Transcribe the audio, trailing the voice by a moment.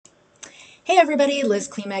Hey everybody, Liz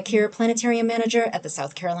Klimek here, Planetarium Manager at the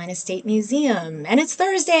South Carolina State Museum. And it's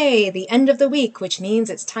Thursday, the end of the week, which means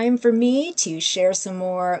it's time for me to share some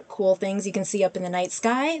more cool things you can see up in the night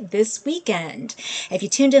sky this weekend. If you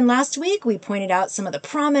tuned in last week, we pointed out some of the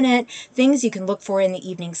prominent things you can look for in the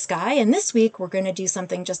evening sky, and this week we're going to do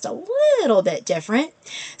something just a little bit different.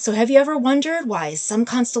 So have you ever wondered why some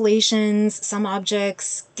constellations, some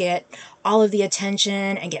objects get all of the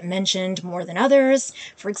attention and get mentioned more than others?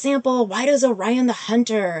 For example, why does Orion the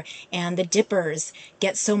Hunter and the Dippers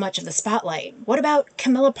get so much of the spotlight? What about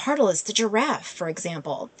Camelopardalis the giraffe, for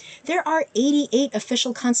example? There are 88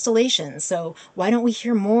 official constellations, so why don't we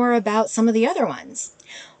hear more about some of the other ones?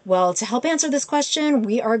 Well, to help answer this question,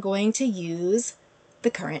 we are going to use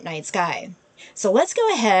the current night sky. So let's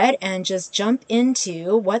go ahead and just jump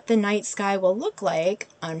into what the night sky will look like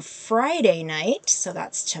on Friday night. So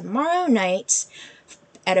that's tomorrow night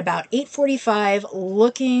at about 8:45,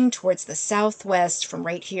 looking towards the southwest from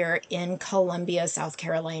right here in Columbia, South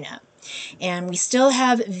Carolina. And we still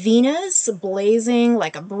have Venus blazing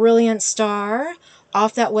like a brilliant star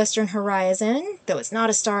off that western horizon, though it's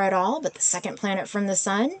not a star at all, but the second planet from the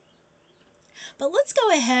sun. But let's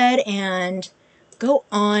go ahead and go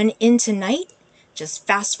on into night, just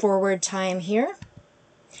fast forward time here,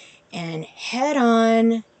 and head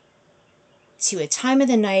on to a time of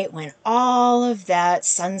the night when all of that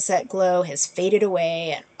sunset glow has faded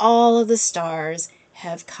away and all of the stars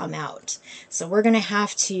have come out. So we're going to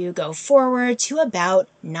have to go forward to about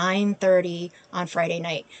 9:30 on Friday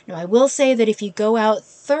night. Now I will say that if you go out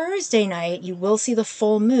Thursday night, you will see the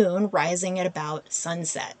full moon rising at about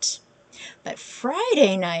sunset. But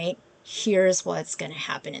Friday night, here's what's going to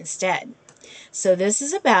happen instead. So this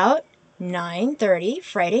is about 9:30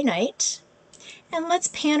 Friday night. And let's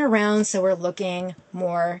pan around so we're looking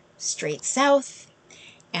more straight south.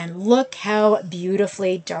 And look how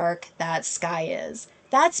beautifully dark that sky is.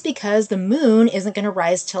 That's because the moon isn't going to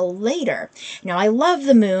rise till later. Now, I love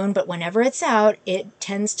the moon, but whenever it's out, it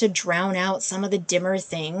tends to drown out some of the dimmer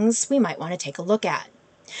things we might want to take a look at.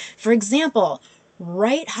 For example,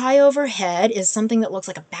 right high overhead is something that looks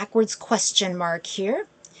like a backwards question mark here.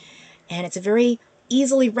 And it's a very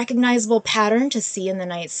easily recognizable pattern to see in the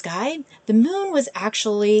night sky. The moon was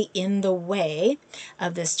actually in the way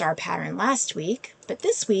of this star pattern last week, but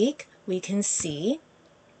this week we can see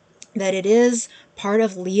that it is part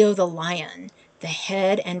of Leo the lion, the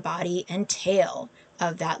head and body and tail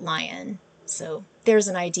of that lion. So there's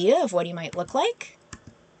an idea of what he might look like.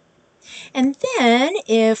 And then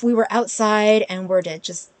if we were outside and were to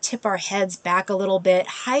just tip our heads back a little bit,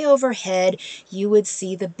 high overhead, you would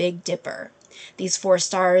see the Big Dipper. These 4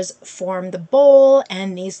 stars form the bowl,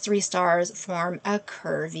 and these 3 stars form a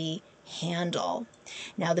curvy handle.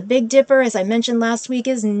 Now, the Big Dipper, as I mentioned last week,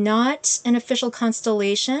 is not an official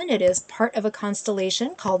constellation. It is part of a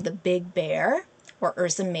constellation called the Big Bear, or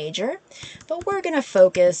Ursa Major, but we're going to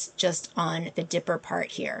focus just on the Dipper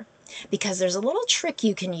part here, because there's a little trick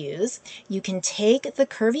you can use. You can take the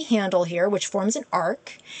curvy handle here, which forms an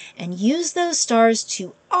arc, and use those stars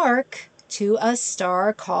to arc to a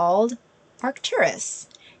star called Arcturus,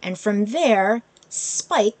 and from there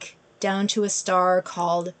spike down to a star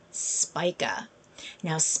called Spica.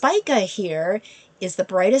 Now Spica here is the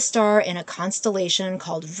brightest star in a constellation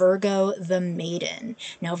called Virgo the Maiden.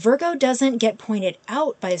 Now Virgo doesn't get pointed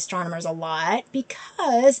out by astronomers a lot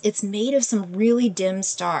because it's made of some really dim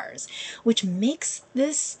stars, which makes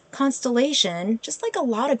this constellation, just like a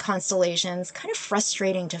lot of constellations, kind of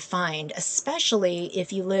frustrating to find, especially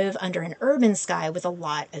if you live under an urban sky with a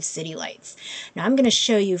lot of city lights. Now I'm going to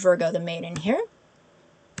show you Virgo the Maiden here.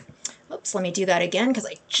 Oops, let me do that again because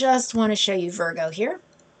I just want to show you Virgo here.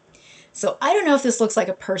 So I don't know if this looks like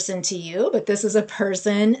a person to you, but this is a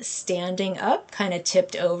person standing up, kind of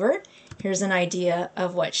tipped over. Here's an idea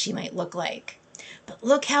of what she might look like. But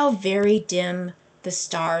look how very dim the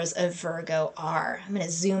stars of Virgo are. I'm going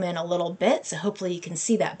to zoom in a little bit, so hopefully you can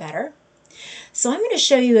see that better. So I'm going to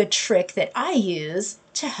show you a trick that I use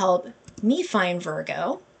to help me find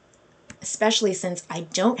Virgo, especially since I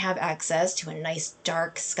don't have access to a nice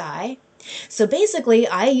dark sky. So basically,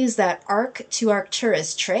 I use that arc to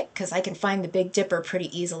Arcturus trick because I can find the Big Dipper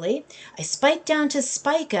pretty easily. I spike down to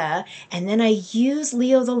Spica, and then I use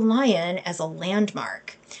Leo the Lion as a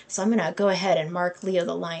landmark. So I'm going to go ahead and mark Leo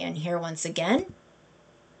the Lion here once again.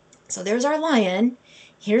 So there's our lion.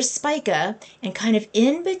 Here's Spica, and kind of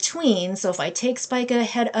in between, so if I take Spica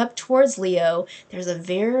head up towards Leo, there's a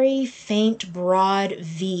very faint, broad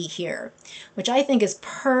V here, which I think is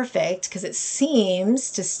perfect because it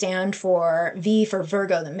seems to stand for V for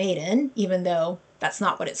Virgo the Maiden, even though that's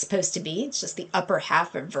not what it's supposed to be. It's just the upper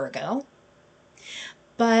half of Virgo.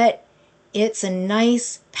 But It's a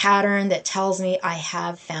nice pattern that tells me I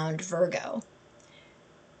have found Virgo.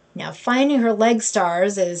 Now, finding her leg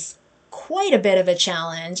stars is quite a bit of a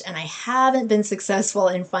challenge, and I haven't been successful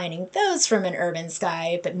in finding those from an urban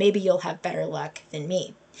sky, but maybe you'll have better luck than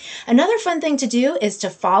me. Another fun thing to do is to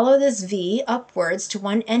follow this V upwards to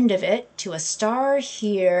one end of it to a star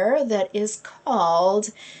here that is called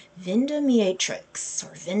Vinda-Meatrix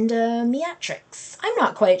or Vinda-Meatrix. I'm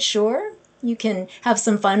not quite sure. You can have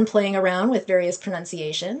some fun playing around with various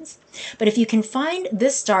pronunciations. But if you can find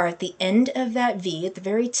this star at the end of that V, at the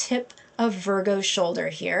very tip of Virgo's shoulder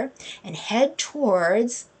here, and head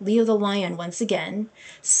towards Leo the Lion once again,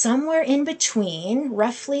 somewhere in between,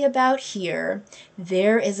 roughly about here,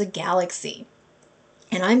 there is a galaxy.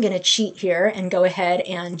 And I'm going to cheat here and go ahead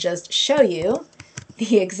and just show you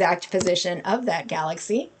the exact position of that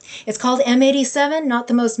galaxy. It's called M87, not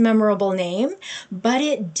the most memorable name, but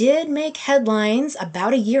it did make headlines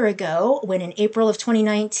about a year ago when in April of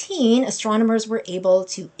 2019, astronomers were able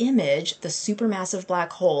to image the supermassive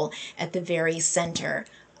black hole at the very center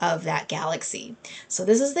of that galaxy. So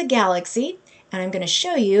this is the galaxy, and I'm going to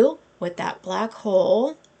show you what that black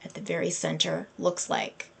hole at the very center looks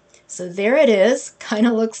like. So there it is, kind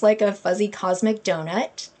of looks like a fuzzy cosmic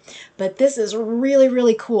donut. But this is really,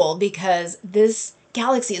 really cool because this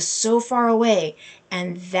galaxy is so far away,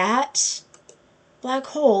 and that black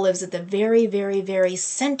hole lives at the very, very, very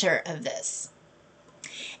center of this.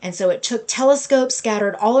 And so it took telescopes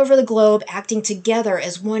scattered all over the globe acting together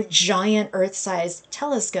as one giant Earth-sized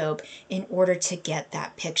telescope in order to get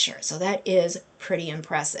that picture. So that is pretty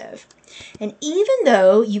impressive. And even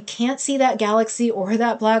though you can't see that galaxy or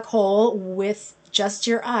that black hole with just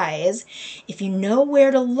your eyes, if you know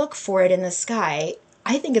where to look for it in the sky,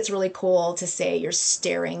 I think it's really cool to say you're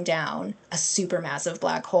staring down a supermassive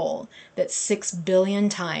black hole that's 6 billion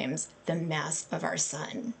times the mass of our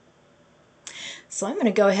sun. So I'm going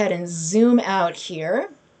to go ahead and zoom out here,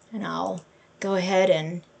 and I'll go ahead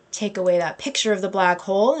and take away that picture of the black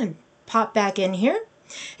hole and pop back in here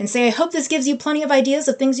and say, I hope this gives you plenty of ideas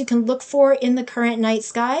of things you can look for in the current night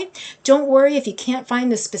sky. Don't worry if you can't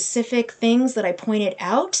find the specific things that I pointed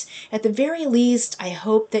out. At the very least, I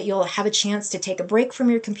hope that you'll have a chance to take a break from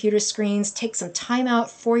your computer screens, take some time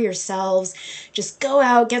out for yourselves, just go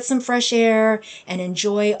out, get some fresh air, and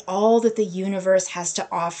enjoy all that the universe has to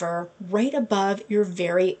offer right above your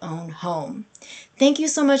very own home. Thank you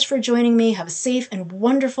so much for joining me. Have a safe and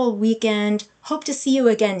wonderful weekend. Hope to see you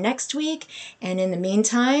again next week. And in the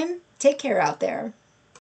meantime, take care out there.